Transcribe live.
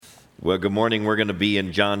Well, good morning. We're going to be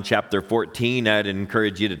in John chapter 14. I'd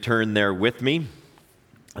encourage you to turn there with me.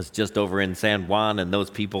 It's just over in San Juan, and those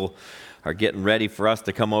people are getting ready for us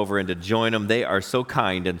to come over and to join them. They are so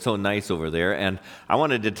kind and so nice over there. And I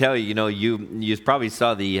wanted to tell you, you probably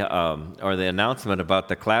saw the announcement about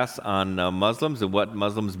the class on Muslims and what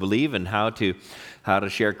Muslims believe and how to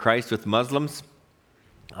share Christ with Muslims.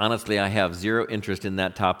 Honestly, I have zero interest in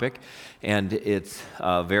that topic, and it's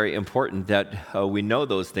very important that we know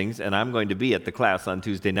those things, and I'm going to be at the class on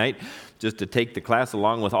Tuesday night just to take the class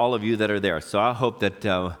along with all of you that are there. So I hope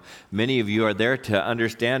that many of you are there to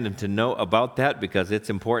understand and to know about that, because it's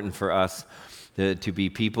important for us to be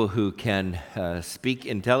people who can speak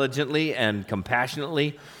intelligently and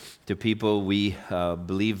compassionately to people we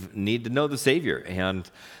believe need to know the Savior. And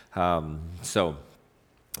so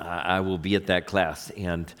I will be at that class.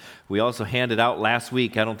 And we also handed out last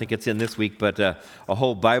week, I don't think it's in this week, but a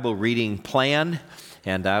whole Bible reading plan.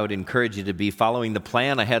 And I would encourage you to be following the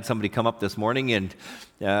plan. I had somebody come up this morning, and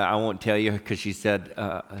I won't tell you because she said,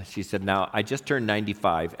 now, I just turned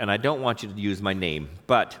 95, and I don't want you to use my name,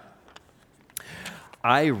 but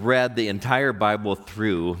I read the entire Bible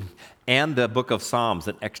through and the book of Psalms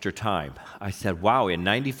an extra time. I said, wow, in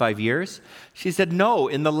 95 years? She said, no,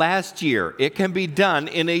 in the last year. It can be done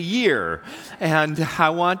in a year. And I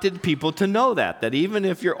wanted people to know that even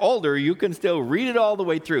if you're older, you can still read it all the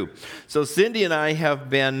way through. So Cindy and I have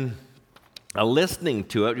been listening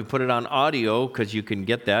to it. We put it on audio because you can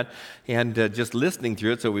get that, and just listening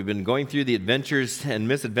through it. So we've been going through the adventures and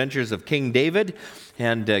misadventures of King David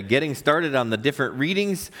and getting started on the different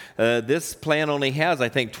readings. This plan only has, I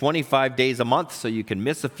think, 25 days a month, so you can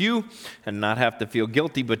miss a few and not have to feel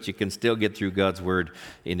guilty, but you can still get through God's Word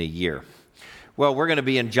in a year. Well, we're going to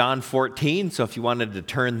be in John 14, so if you wanted to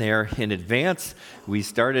turn there in advance, we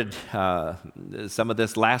started some of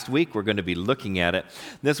this last week. We're going to be looking at it.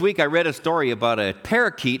 This week I read a story about a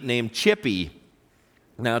parakeet named Chippy.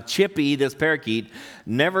 Now, Chippy, this parakeet,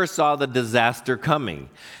 never saw the disaster coming.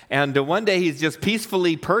 And one day he's just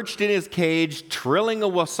peacefully perched in his cage, trilling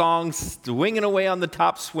a song, swinging away on the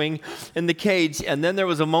top swing in the cage. And then there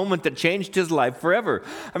was a moment that changed his life forever.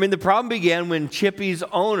 I mean, the problem began when Chippy's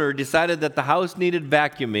owner decided that the house needed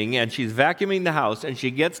vacuuming, and she's vacuuming the house, and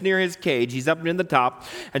she gets near his cage. He's up in the top,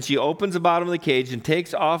 and she opens the bottom of the cage and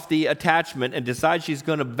takes off the attachment and decides she's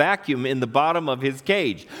going to vacuum in the bottom of his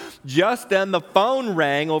cage. Just then the phone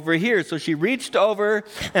rang over here, so she reached over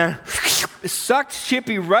and sucked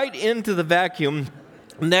Chippy right into the vacuum.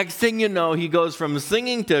 Next thing you know, he goes from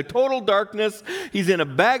singing to total darkness. He's in a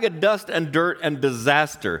bag of dust and dirt and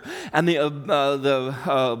disaster. And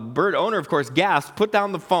the bird owner, of course, gasps, put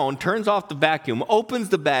down the phone, turns off the vacuum, opens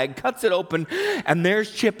the bag, cuts it open, and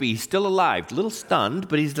there's Chippy, still alive. A little stunned,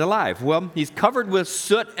 but he's alive. Well, he's covered with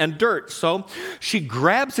soot and dirt. So she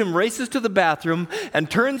grabs him, races to the bathroom,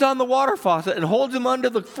 and turns on the water faucet and holds him under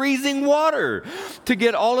the freezing water to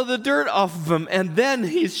get all of the dirt off of him. And then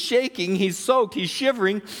he's shaking, he's soaked, he's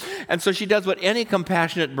shivering. And so she does what any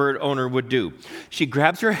compassionate bird owner would do. She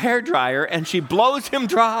grabs her hairdryer and she blows him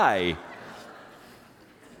dry.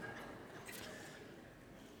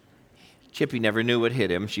 Chippy never knew what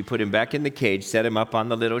hit him. She put him back in the cage, set him up on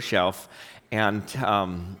the little shelf, and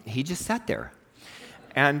he just sat there.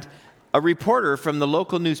 And a reporter from the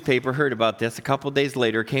local newspaper heard about this a couple days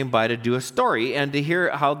later, came by to do a story and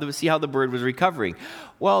to see how the bird was recovering.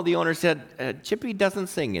 Well, the owner said, Chippy doesn't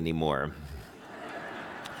sing anymore.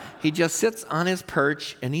 He just sits on his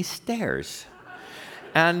perch and he stares.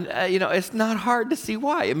 And, it's not hard to see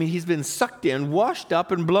why. I mean, he's been sucked in, washed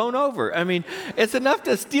up, and blown over. I mean, it's enough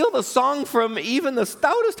to steal the song from even the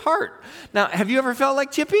stoutest heart. Now, have you ever felt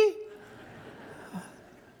like Chippy?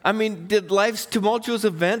 I mean, did life's tumultuous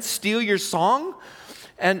events steal your song?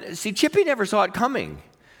 And see, Chippy never saw it coming,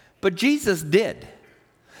 but Jesus did.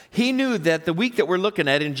 He knew that the week that we're looking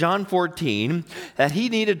at in John 14, that he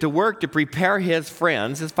needed to work to prepare his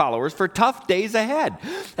friends, his followers, for tough days ahead.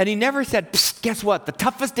 And he never said, guess what? The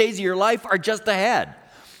toughest days of your life are just ahead.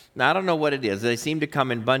 Now, I don't know what it is. They seem to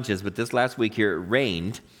come in bunches, but this last week here, it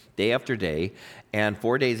rained day after day, and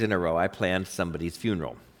 4 days in a row, I planned somebody's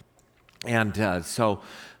funeral. And so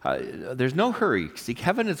there's no hurry. See,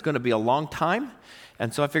 heaven is going to be a long time.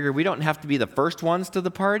 And so I figured we don't have to be the first ones to the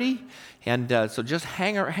party. And so just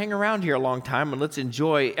hang around here a long time and let's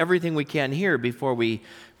enjoy everything we can here before we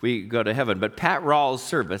go to heaven. But Pat Rawls'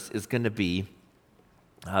 service is going to be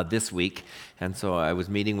this week. And so I was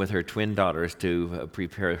meeting with her twin daughters to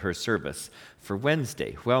prepare her service for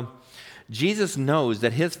Wednesday. Well, Jesus knows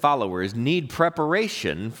that his followers need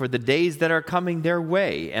preparation for the days that are coming their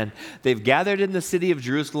way. And they've gathered in the city of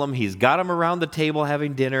Jerusalem. He's got them around the table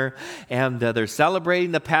having dinner, and they're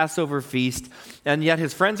celebrating the Passover feast. And yet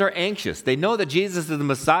his friends are anxious. They know that Jesus is the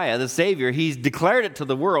Messiah, the Savior. He's declared it to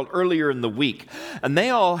the world earlier in the week. And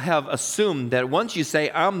they all have assumed that once you say,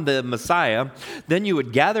 I'm the Messiah, then you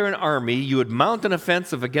would gather an army, you would mount an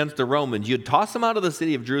offensive against the Romans, you'd toss them out of the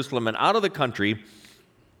city of Jerusalem and out of the country,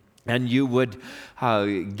 and you would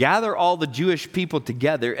gather all the Jewish people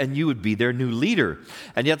together, and you would be their new leader.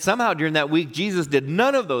 And yet somehow during that week, Jesus did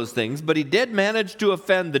none of those things, but he did manage to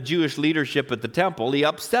offend the Jewish leadership at the temple. He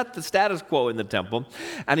upset the status quo in the temple,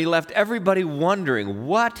 and he left everybody wondering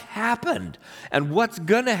what happened and what's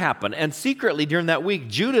going to happen. And secretly during that week,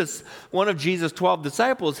 Judas, one of Jesus' 12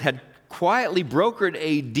 disciples, had quietly brokered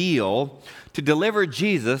a deal to deliver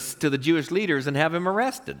Jesus to the Jewish leaders and have him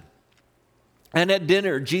arrested. And at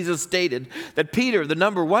dinner, Jesus stated that Peter, the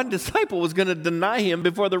number one disciple, was going to deny him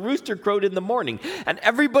before the rooster crowed in the morning. And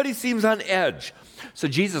everybody seems on edge. So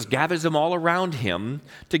Jesus gathers them all around him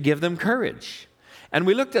to give them courage. And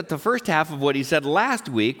we looked at the first half of what he said last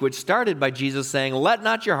week, which started by Jesus saying, let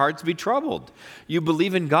not your hearts be troubled. You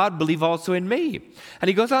believe in God, believe also in me. And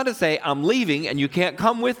he goes on to say, I'm leaving and you can't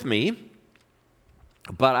come with me,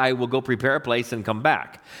 but I will go prepare a place and come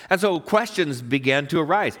back. And so questions began to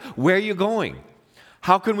arise. Where are you going?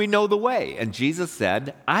 How can we know the way? And Jesus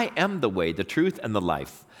said, I am the way, the truth, and the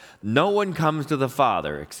life. No one comes to the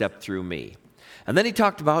Father except through me. And then he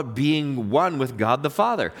talked about being one with God the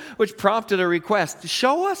Father, which prompted a request,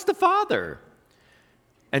 show us the Father.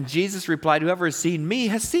 And Jesus replied, whoever has seen me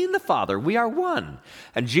has seen the Father. We are one.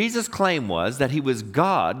 And Jesus' claim was that he was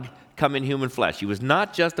God come in human flesh. He was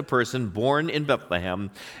not just a person born in Bethlehem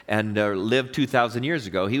and lived 2,000 years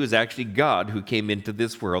ago. He was actually God who came into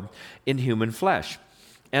this world in human flesh.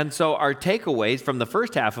 And so our takeaways from the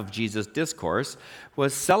first half of Jesus' discourse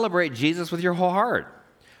was celebrate Jesus with your whole heart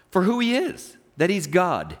for who he is, that he's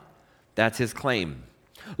God. That's his claim.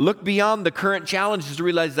 Look beyond the current challenges to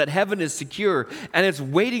realize that heaven is secure and it's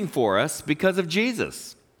waiting for us because of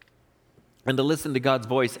Jesus. And to listen to God's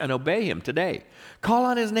voice and obey him today. Call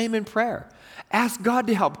on his name in prayer. Ask God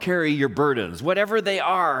to help carry your burdens, whatever they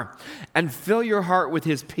are, and fill your heart with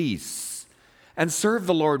his peace. And serve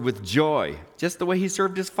the Lord with joy, just the way he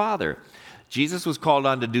served his Father. Jesus was called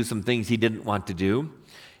on to do some things he didn't want to do,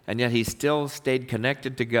 and yet he still stayed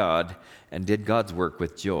connected to God and did God's work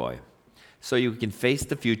with joy. So you can face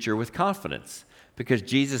the future with confidence, because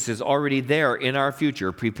Jesus is already there in our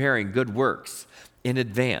future preparing good works in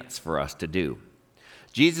advance for us to do.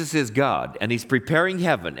 Jesus is God, and he's preparing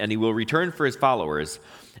heaven, and he will return for his followers.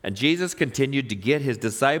 And Jesus continued to get his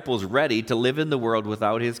disciples ready to live in the world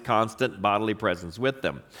without his constant bodily presence with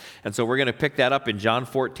them. And so we're going to pick that up in John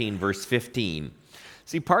 14, verse 15.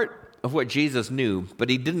 See, part of what Jesus knew, but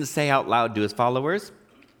he didn't say out loud to his followers,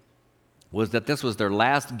 was that this was their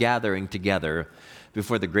last gathering together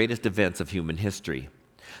before the greatest events of human history.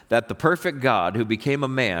 That the perfect God who became a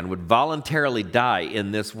man would voluntarily die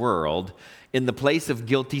in this world in the place of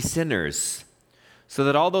guilty sinners, so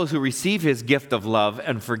that all those who receive his gift of love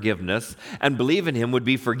and forgiveness and believe in him would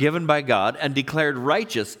be forgiven by God and declared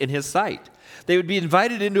righteous in his sight. They would be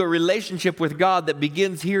invited into a relationship with God that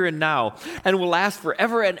begins here and now and will last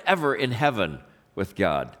forever and ever in heaven with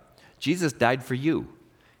God. Jesus died for you.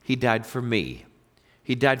 He died for me.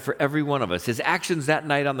 He died for every one of us. His actions that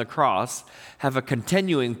night on the cross have a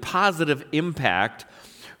continuing positive impact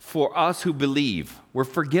for us who believe. We're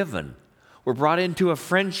forgiven. We're brought into a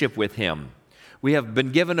friendship with him. We have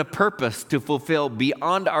been given a purpose to fulfill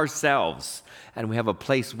beyond ourselves, and we have a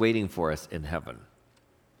place waiting for us in heaven.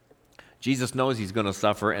 Jesus knows he's going to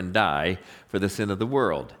suffer and die for the sin of the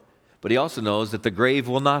world, but he also knows that the grave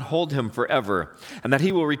will not hold him forever, and that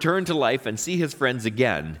he will return to life and see his friends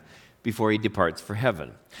again before he departs for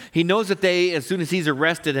heaven. He knows that they, as soon as he's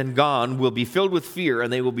arrested and gone, will be filled with fear,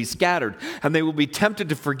 and they will be scattered, and they will be tempted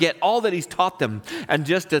to forget all that he's taught them and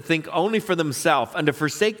just to think only for themselves and to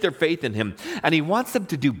forsake their faith in him. And he wants them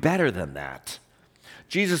to do better than that.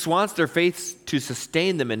 Jesus wants their faith to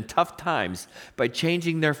sustain them in tough times by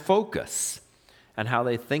changing their focus and how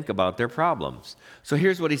they think about their problems. So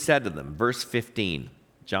here's what he said to them, verse 15,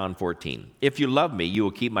 John 14. If you love me, you will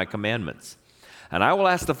keep my commandments. And I will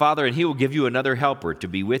ask the Father, and he will give you another helper to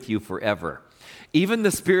be with you forever. Even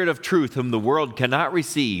the Spirit of truth, whom the world cannot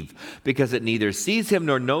receive, because it neither sees him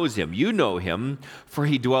nor knows him. You know him, for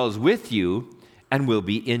he dwells with you and will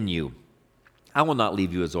be in you. I will not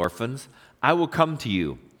leave you as orphans. I will come to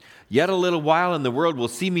you. Yet a little while, and the world will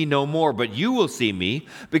see me no more, but you will see me.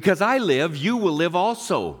 Because I live, you will live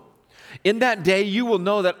also. In that day you will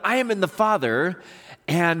know that I am in the Father,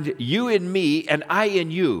 and you in me, and I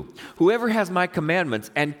in you. Whoever has my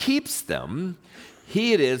commandments and keeps them,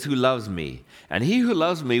 he it is who loves me. And he who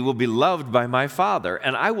loves me will be loved by my Father,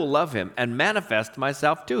 and I will love him and manifest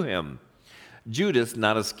myself to him." Judas,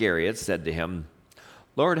 not Iscariot, said to him,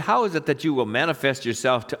 "Lord, how is it that you will manifest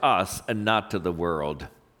yourself to us and not to the world?"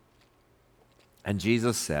 And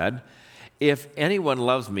Jesus said, "If anyone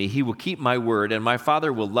loves me, he will keep my word, and my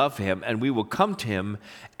Father will love him, and we will come to him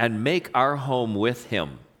and make our home with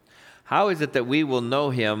him. How is it that we will know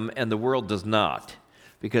him and the world does not?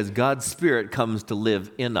 Because God's Spirit comes to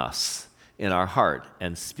live in us, in our heart,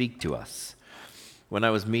 and speak to us." When I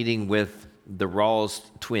was meeting with the Rawls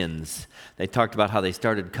twins, they talked about how they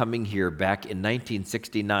started coming here back in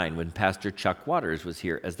 1969 when Pastor Chuck Waters was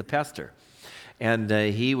here as the pastor. And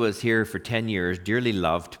he was here for 10 years, dearly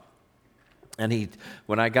loved. And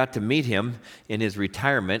when I got to meet him in his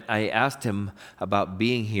retirement, I asked him about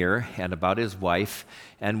being here and about his wife.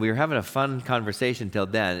 And we were having a fun conversation till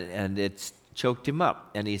then, and it choked him up.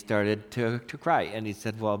 And he started to cry. And he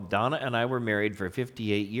said, "Well, Donna and I were married for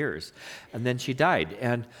 58 years. And then she died."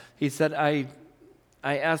 And he said, I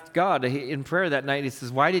asked God in prayer that night, he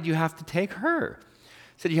says, "Why did you have to take her?"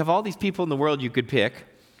 He said, "You have all these people in the world you could pick.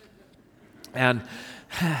 And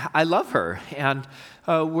I love her, and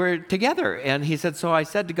we're together." And he said, "So I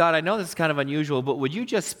said to God, I know this is kind of unusual, but would you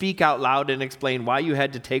just speak out loud and explain why you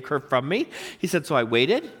had to take her from me?" He said, "So I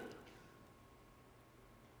waited,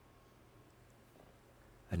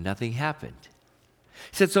 and nothing happened."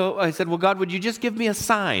 He said, "So I said, well, God, would you just give me a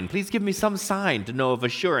sign? Please give me some sign to know of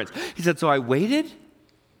assurance." He said, "So I waited,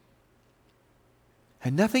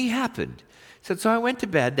 and nothing happened." He said, "So I went to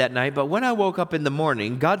bed that night, but when I woke up in the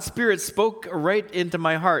morning, God's Spirit spoke right into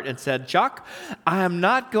my heart and said, 'Chuck, I am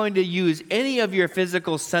not going to use any of your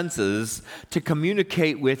physical senses to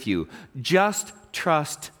communicate with you. Just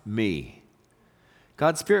trust me.'"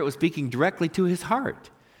 God's Spirit was speaking directly to his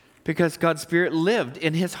heart because God's Spirit lived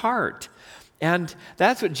in his heart. And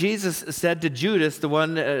that's what Jesus said to Judas,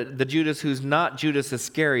 the Judas who's not Judas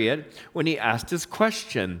Iscariot, when he asked his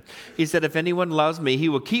question. He said, "If anyone loves me, he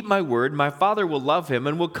will keep my word. My Father will love him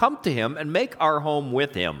and will come to him and make our home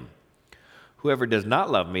with him. Whoever does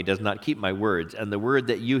not love me does not keep my words, and the word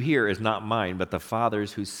that you hear is not mine, but the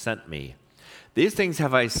Father's who sent me. These things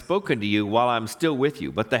have I spoken to you while I'm still with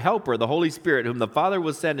you. But the Helper, the Holy Spirit, whom the Father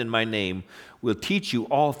will send in my name, will teach you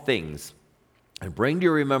all things and bring to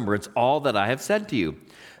your remembrance all that I have said to you.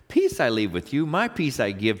 Peace I leave with you, my peace I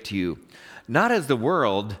give to you. Not as the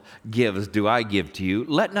world gives do I give to you.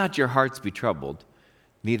 Let not your hearts be troubled,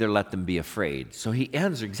 neither let them be afraid." So he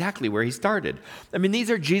ends exactly where he started. I mean, these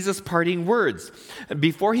are Jesus' parting words.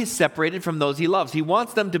 Before he's separated from those he loves, he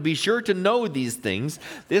wants them to be sure to know these things.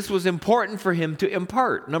 This was important for him to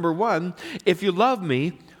impart. Number one, if you love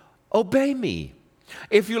me, obey me.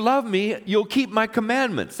 If you love me, you'll keep my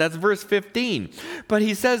commandments. That's verse 15. But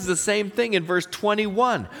he says the same thing in verse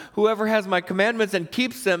 21. Whoever has my commandments and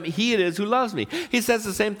keeps them, he it is who loves me. He says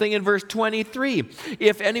the same thing in verse 23.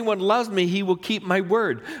 If anyone loves me, he will keep my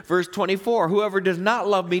word. Verse 24. Whoever does not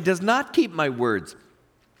love me does not keep my words.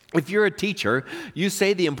 If you're a teacher, you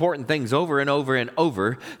say the important things over and over and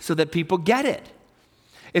over so that people get it.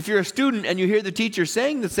 If you're a student and you hear the teacher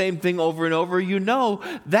saying the same thing over and over, you know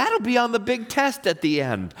that'll be on the big test at the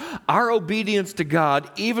end. Our obedience to God,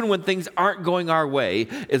 even when things aren't going our way,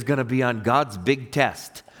 is going to be on God's big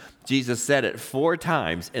test. Jesus said it 4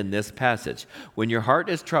 times in this passage. When your heart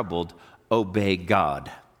is troubled, obey God.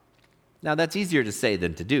 Now, that's easier to say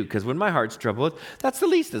than to do, because when my heart's troubled, that's the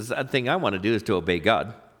least thing I want to do is to obey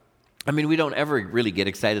God. I mean, we don't ever really get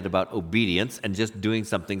excited about obedience and just doing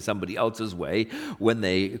something somebody else's way when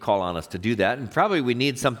they call on us to do that. And probably we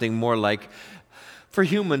need something more like, for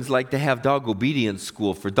humans, like to have dog obedience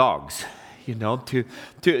school for dogs, you know,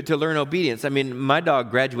 to learn obedience. I mean, my dog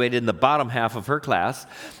graduated in the bottom half of her class,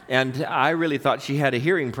 and I really thought she had a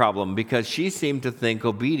hearing problem because she seemed to think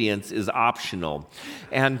obedience is optional.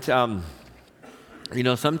 And, you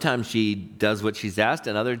know, sometimes she does what she's asked,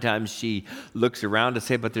 and other times she looks around to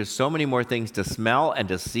say, but there's so many more things to smell and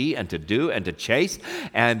to see and to do and to chase,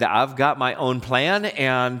 and I've got my own plan,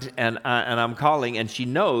 and I'm calling, and she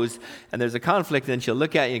knows, and there's a conflict, and she'll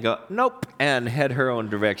look at you and go, nope, and head her own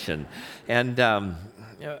direction. And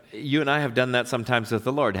you and I have done that sometimes with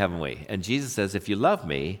the Lord, haven't we? And Jesus says, if you love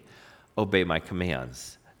me, obey my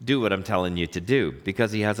commands. Do what I'm telling you to do,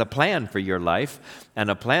 because he has a plan for your life and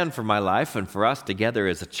a plan for my life and for us together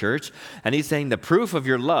as a church. And he's saying the proof of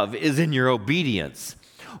your love is in your obedience.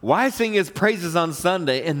 Why sing his praises on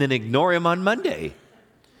Sunday and then ignore him on Monday?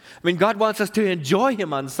 I mean, God wants us to enjoy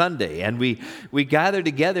Him on Sunday, and we gather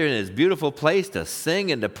together in His beautiful place to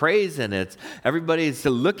sing and to praise, and everybody's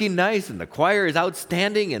looking nice, and the choir is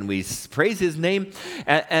outstanding, and we praise His name,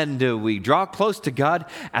 and we draw close to God,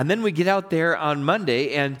 and then we get out there on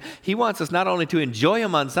Monday, and He wants us not only to enjoy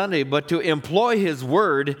Him on Sunday, but to employ His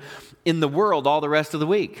Word in the world all the rest of the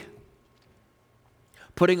week.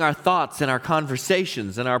 Putting our thoughts and our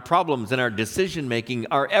conversations and our problems and our decision-making,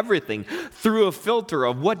 our everything, through a filter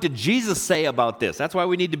of what did Jesus say about this? That's why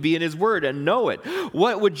we need to be in His Word and know it.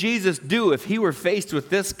 What would Jesus do if He were faced with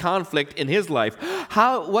this conflict in His life?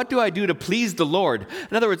 What do I do to please the Lord?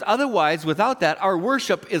 In other words, otherwise, without that, our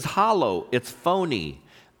worship is hollow, it's phony,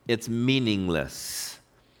 it's meaningless.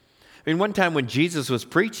 I mean, one time when Jesus was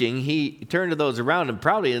preaching, He turned to those around him,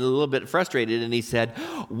 probably a little bit frustrated, and He said,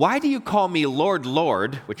 "Why do you call me Lord,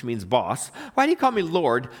 Lord," which means boss? "Why do you call me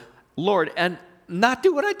Lord, Lord, and not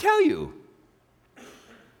do what I tell you?"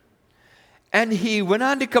 And He went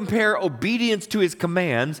on to compare obedience to His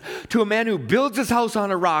commands to a man who builds his house on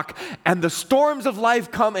a rock, and the storms of life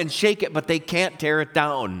come and shake it, but they can't tear it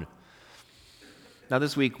down. Now,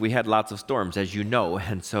 this week we had lots of storms, as you know,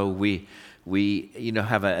 and so we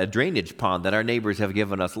have a drainage pond that our neighbors have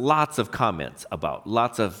given us lots of comments about,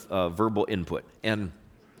 lots of verbal input. And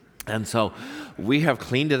so we have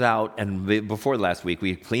cleaned it out, and before last week,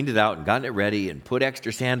 we cleaned it out and gotten it ready and put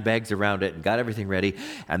extra sandbags around it and got everything ready.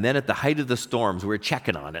 And then at the height of the storms, we were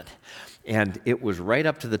checking on it. And it was right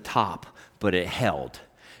up to the top, but it held.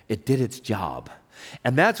 It did its job.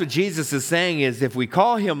 And that's what Jesus is saying is if we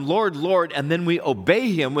call Him Lord, Lord, and then we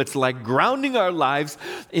obey Him, it's like grounding our lives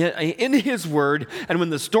in His Word. And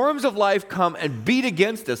when the storms of life come and beat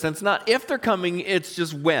against us, and it's not if they're coming, it's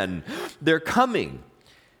just when they're coming.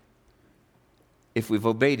 If we've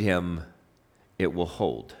obeyed Him, it will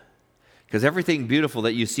hold. Because everything beautiful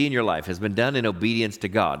that you see in your life has been done in obedience to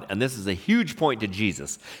God. And this is a huge point to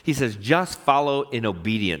Jesus. He says, just follow in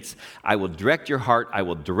obedience. I will direct your heart. I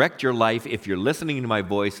will direct your life if you're listening to my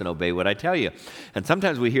voice and obey what I tell you. And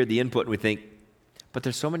sometimes we hear the input and we think, but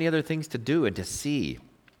there's so many other things to do and to see.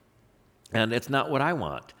 And it's not what I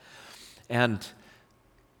want. And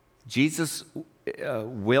Jesus'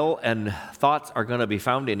 will and thoughts are going to be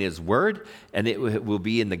found in His Word, and it will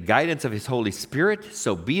be in the guidance of His Holy Spirit.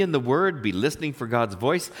 So be in the Word, be listening for God's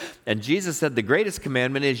voice. And Jesus said the greatest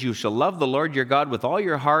commandment is you shall love the Lord your God with all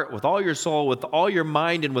your heart, with all your soul, with all your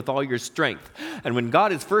mind, and with all your strength. And when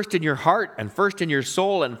God is first in your heart and first in your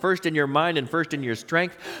soul and first in your mind and first in your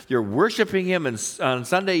strength, you're worshiping Him, and on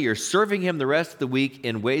Sunday you're serving Him the rest of the week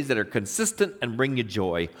in ways that are consistent and bring you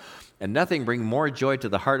joy. And nothing brings more joy to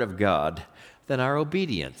the heart of God than our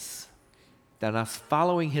obedience, than us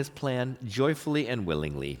following His plan joyfully and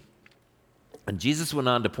willingly. And Jesus went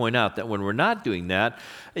on to point out that when we're not doing that,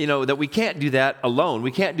 that we can't do that alone.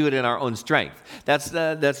 We can't do it in our own strength. That's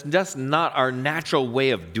just not our natural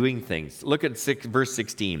way of doing things. Look at verse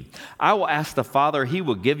 16. I will ask the Father, He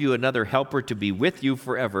will give you another helper to be with you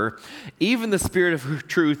forever, even the Spirit of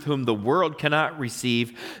truth, whom the world cannot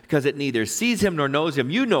receive, because it neither sees Him nor knows Him.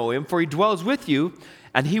 You know Him, for He dwells with you,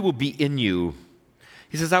 and He will be in you.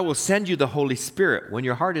 He says, I will send you the Holy Spirit. When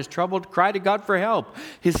your heart is troubled, cry to God for help.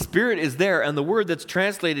 His Spirit is there. And the word that's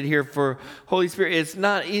translated here for Holy Spirit, it's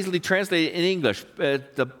not easily translated in English.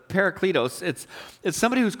 The Parakletos, it's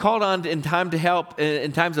somebody who's called on in time to help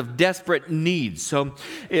in times of desperate needs. So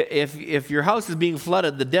if your house is being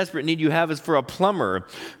flooded, the desperate need you have is for a plumber,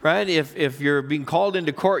 right? If you're being called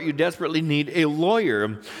into court, you desperately need a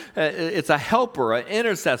lawyer. It's a helper, an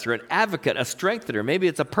intercessor, an advocate, a strengthener. Maybe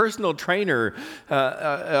it's a personal trainer,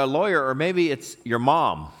 a lawyer, or maybe it's your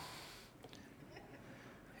mom.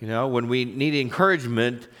 When we need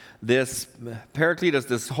encouragement, this Parakletos,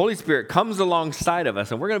 this Holy Spirit comes alongside of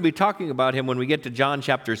us, and we're going to be talking about Him when we get to John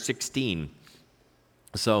chapter 16.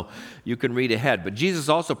 So you can read ahead. But Jesus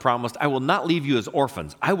also promised, I will not leave you as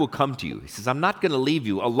orphans. I will come to you. He says, I'm not going to leave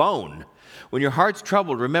you alone. When your heart's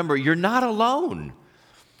troubled, remember, you're not alone.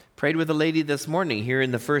 Prayed with a lady this morning here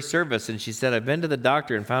in the first service, and she said, I've been to the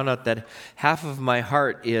doctor and found out that half of my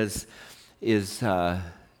heart is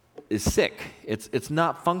sick. It's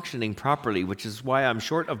not functioning properly, which is why I'm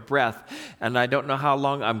short of breath, and I don't know how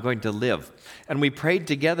long I'm going to live. And we prayed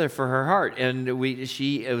together for her heart, and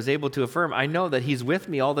she was able to affirm, I know that He's with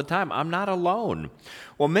me all the time. I'm not alone.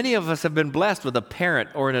 Well, many of us have been blessed with a parent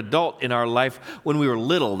or an adult in our life when we were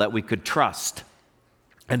little that we could trust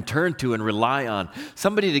and turn to and rely on,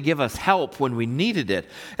 somebody to give us help when we needed it.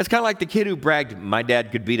 It's kind of like the kid who bragged, my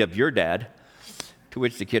dad could beat up your dad, to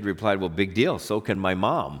which the kid replied, well, big deal, so can my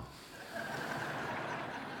mom.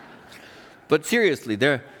 But seriously,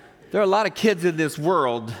 there are a lot of kids in this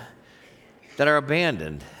world that are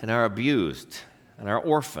abandoned and are abused and are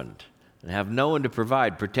orphaned and have no one to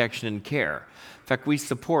provide protection and care. In fact, we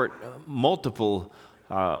support multiple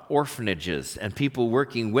orphanages and people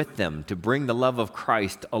working with them to bring the love of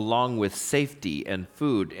Christ along with safety and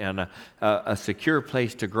food and a secure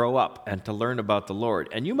place to grow up and to learn about the Lord.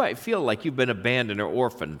 And you might feel like you've been abandoned or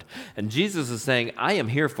orphaned. And Jesus is saying, I am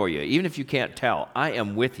here for you. Even if you can't tell, I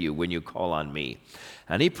am with you when you call on me.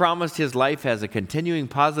 And he promised his life has a continuing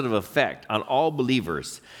positive effect on all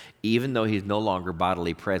believers, even though he's no longer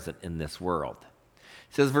bodily present in this world.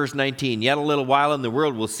 It says, verse 19, yet a little while and the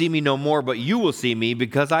world will see me no more, but you will see me.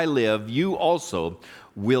 Because I live, you also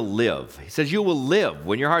will live. He says, you will live.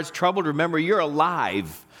 When your heart's troubled, remember you're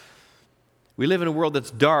alive. We live in a world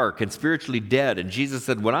that's dark and spiritually dead. And Jesus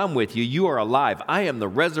said, when I'm with you, you are alive. I am the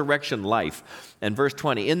resurrection life. And verse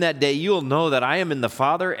 20, in that day you will know that I am in the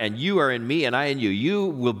Father, and you are in me, and I in you. You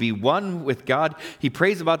will be one with God. He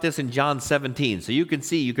prays about this in John 17. So you can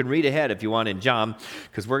see, you can read ahead if you want in John,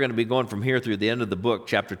 because we're going to be going from here through the end of the book,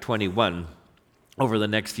 chapter 21, over the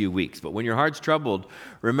next few weeks. But when your heart's troubled,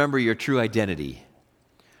 remember your true identity,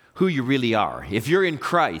 who you really are. If you're in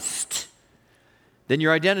Christ, then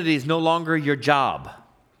your identity is no longer your job.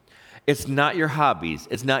 It's not your hobbies.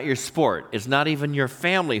 It's not your sport. It's not even your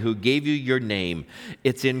family who gave you your name.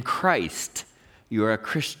 It's in Christ. You are a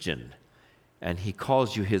Christian, and he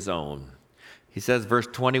calls you his own. He says, verse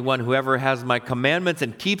 21, whoever has my commandments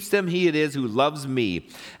and keeps them, he it is who loves me.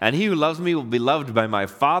 And he who loves me will be loved by my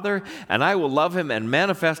Father, and I will love him and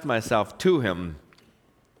manifest myself to him.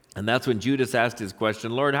 And that's when Judas asked his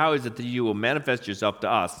question, Lord, how is it that you will manifest yourself to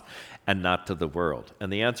us and not to the world?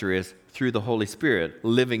 And the answer is through the Holy Spirit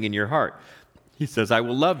living in your heart. He says, I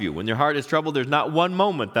will love you. When your heart is troubled, there's not one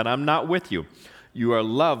moment that I'm not with you. You are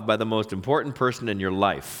loved by the most important person in your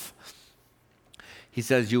life. He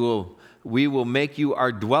says, we will make you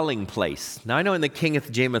our dwelling place. Now I know in the King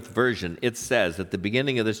James Version, it says at the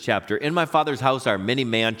beginning of this chapter, in my Father's house are many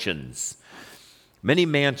mansions. Many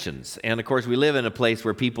mansions. And of course, we live in a place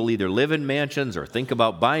where people either live in mansions or think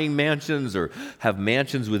about buying mansions or have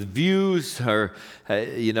mansions with views or,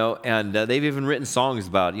 and they've even written songs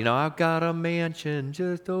about, I've got a mansion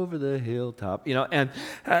just over the hilltop, and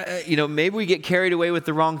maybe we get carried away with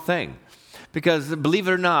the wrong thing. Because believe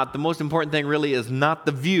it or not, the most important thing really is not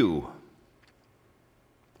the view.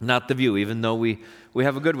 Not the view, even though we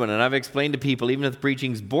have a good one. And I've explained to people, even if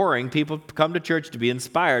preaching's boring, people come to church to be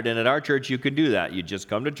inspired. And at our church, you can do that. You just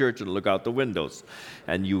come to church and look out the windows.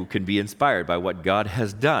 And you can be inspired by what God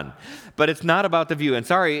has done. But it's not about the view. And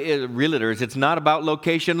sorry, realtors, it's not about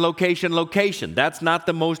location. That's not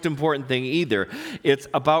the most important thing either. It's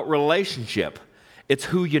about relationship. It's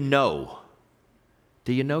who you know.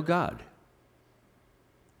 Do you know God?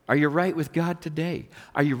 Are you right with God today?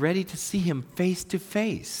 Are you ready to see him face to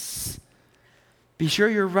face? Be sure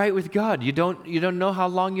you're right with God. You don't know how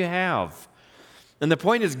long you have. And the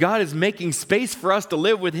point is, God is making space for us to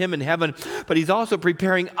live with him in heaven, but he's also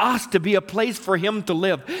preparing us to be a place for him to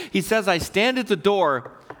live. He says, I stand at the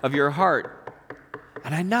door of your heart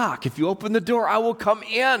and I knock. If you open the door, I will come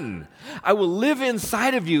in. I will live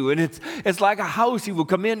inside of you. And it's like a house. He will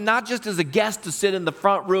come in not just as a guest to sit in the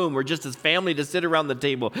front room or just as family to sit around the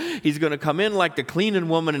table. He's going to come in like the cleaning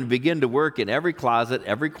woman and begin to work in every closet,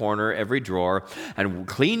 every corner, every drawer, and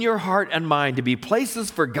clean your heart and mind to be places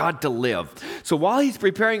for God to live. So while he's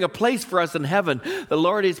preparing a place for us in heaven, the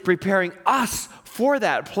Lord is preparing us for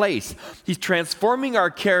that place. He's transforming our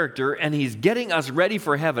character and he's getting us ready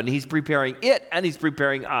for heaven. He's preparing it and he's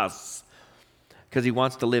preparing us because he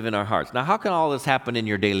wants to live in our hearts. Now, how can all this happen in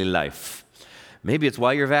your daily life? Maybe it's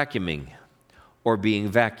while you're vacuuming or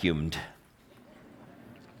being vacuumed.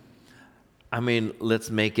 Let's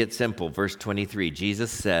make it simple. Verse 23,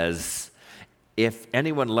 Jesus says, if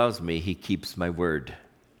anyone loves me, he keeps my word.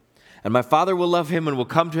 And my Father will love him and will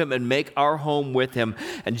come to him and make our home with him.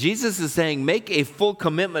 And Jesus is saying, make a full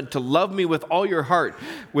commitment to love me with all your heart.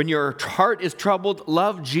 When your heart is troubled,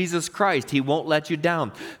 love Jesus Christ. He won't let you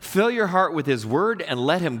down. Fill your heart with his word and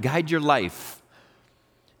let him guide your life.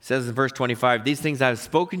 It says in verse 25, these things I have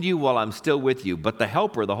spoken to you while I'm still with you. But the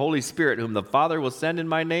Helper, the Holy Spirit, whom the Father will send in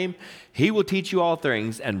my name, he will teach you all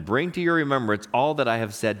things and bring to your remembrance all that I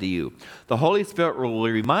have said to you. The Holy Spirit will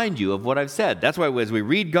remind you of what I've said. That's why as we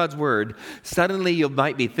read God's word, suddenly you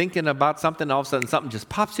might be thinking about something, all of a sudden something just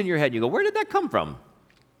pops in your head. You go, where did that come from?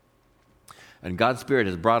 And God's Spirit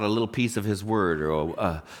has brought a little piece of his word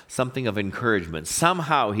or something of encouragement.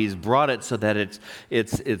 Somehow he's brought it so that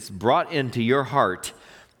it's brought into your heart.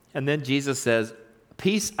 And then Jesus says,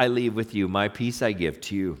 peace I leave with you, my peace I give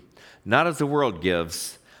to you. Not as the world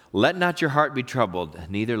gives, Let not your heart be troubled,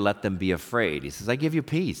 neither let them be afraid. He says, I give you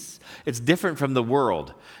peace. It's different from the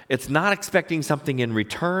world. It's not expecting something in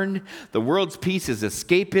return. The world's peace is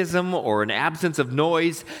escapism or an absence of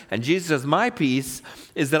noise. And Jesus says, my peace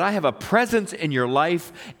is that I have a presence in your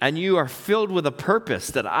life and you are filled with a purpose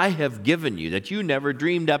that I have given you, that you never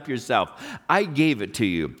dreamed up yourself. I gave it to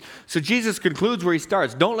you. So Jesus concludes where he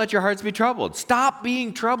starts. Don't let your hearts be troubled. Stop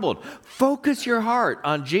being troubled. Focus your heart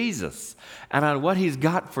on Jesus and on what he's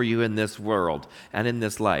got for you in this world and in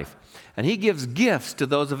this life. And he gives gifts to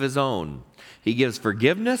those of his own. He gives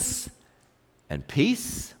forgiveness and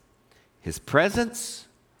peace, his presence,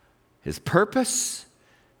 his purpose,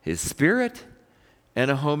 his spirit,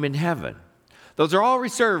 and a home in heaven. Those are all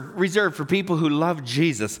reserved for people who love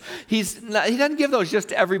Jesus. He doesn't give those just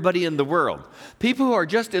to everybody in the world. People who are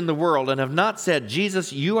just in the world and have not said,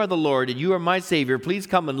 Jesus, you are the Lord and you are my Savior. Please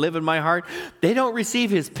come and live in my heart. They don't receive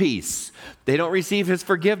his peace. They don't receive his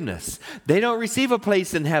forgiveness. They don't receive a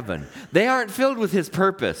place in heaven. They aren't filled with his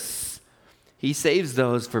purpose. He saves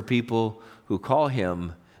those for people who call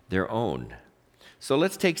him their own. So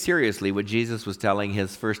let's take seriously what Jesus was telling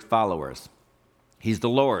his first followers. He's the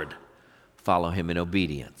Lord. Follow him in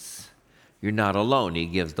obedience. You're not alone. He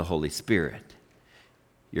gives the Holy Spirit.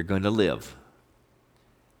 You're going to live.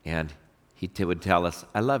 And he would tell us,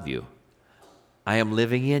 I love you. I am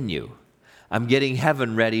living in you. I'm getting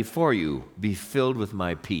heaven ready for you. Be filled with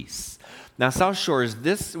my peace. Now, South Shores,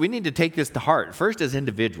 we need to take this to heart, first as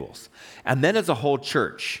individuals, and then as a whole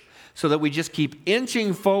church, so that we just keep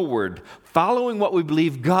inching forward, following what we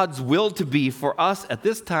believe God's will to be for us at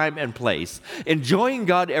this time and place, enjoying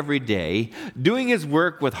God every day, doing his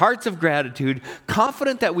work with hearts of gratitude,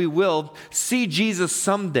 confident that we will see Jesus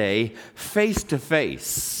someday face to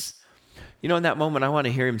face. You know, in that moment, I want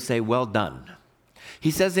to hear him say, well done. He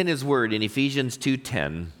says in his word in Ephesians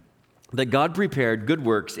 2:10 that God prepared good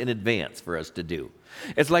works in advance for us to do.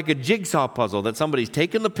 It's like a jigsaw puzzle that somebody's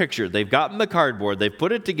taken the picture, they've gotten the cardboard, they've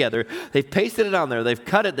put it together, they've pasted it on there, they've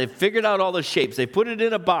cut it, they've figured out all the shapes, they put it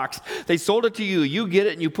in a box, they sold it to you, you get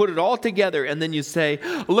it and you put it all together and then you say,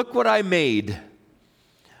 look what I made.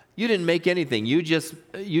 You didn't make anything, you just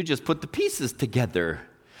put the pieces together.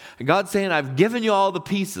 And God's saying, I've given you all the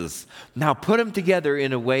pieces. Now put them together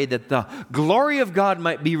in a way that the glory of God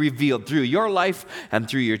might be revealed through your life and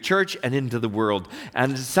through your church and into the world.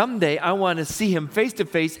 And someday I want to see him face to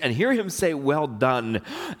face and hear him say, well done.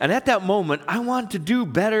 And at that moment, I want to do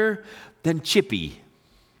better than Chippy.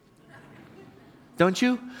 Don't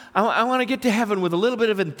you? I want to get to heaven with a little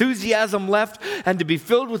bit of enthusiasm left and to be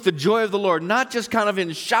filled with the joy of the Lord, not just kind of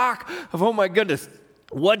in shock of, oh my goodness,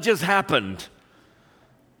 what just happened?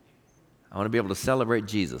 I want to be able to celebrate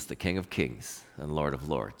Jesus, the King of Kings and Lord of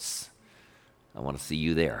Lords. I want to see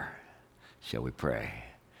you there. Shall we pray?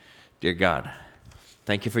 Dear God,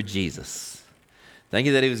 thank you for Jesus. Thank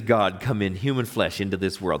you that he was God come in human flesh into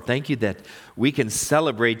this world. Thank you that we can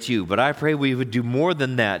celebrate you. But I pray we would do more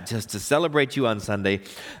than that just to celebrate you on Sunday.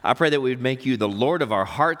 I pray that we would make you the Lord of our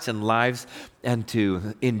hearts and lives and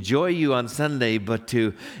to enjoy you on Sunday, but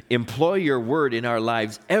to employ your word in our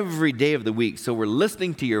lives every day of the week. So we're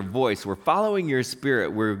listening to your voice. We're following your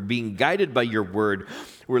spirit. We're being guided by your word.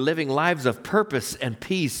 We're living lives of purpose and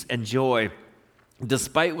peace and joy,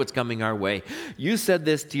 despite what's coming our way. You said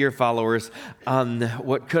this to your followers on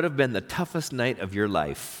what could have been the toughest night of your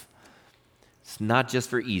life. It's not just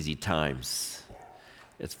for easy times.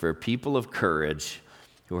 It's for people of courage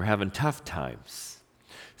who are having tough times.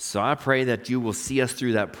 So I pray that you will see us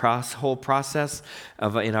through that whole process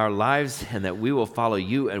in our lives, and that we will follow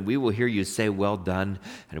you, and we will hear you say, well done,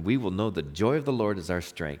 and we will know the joy of the Lord is our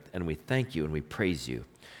strength. And we thank you and we praise you.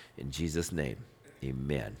 In Jesus' name,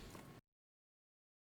 amen.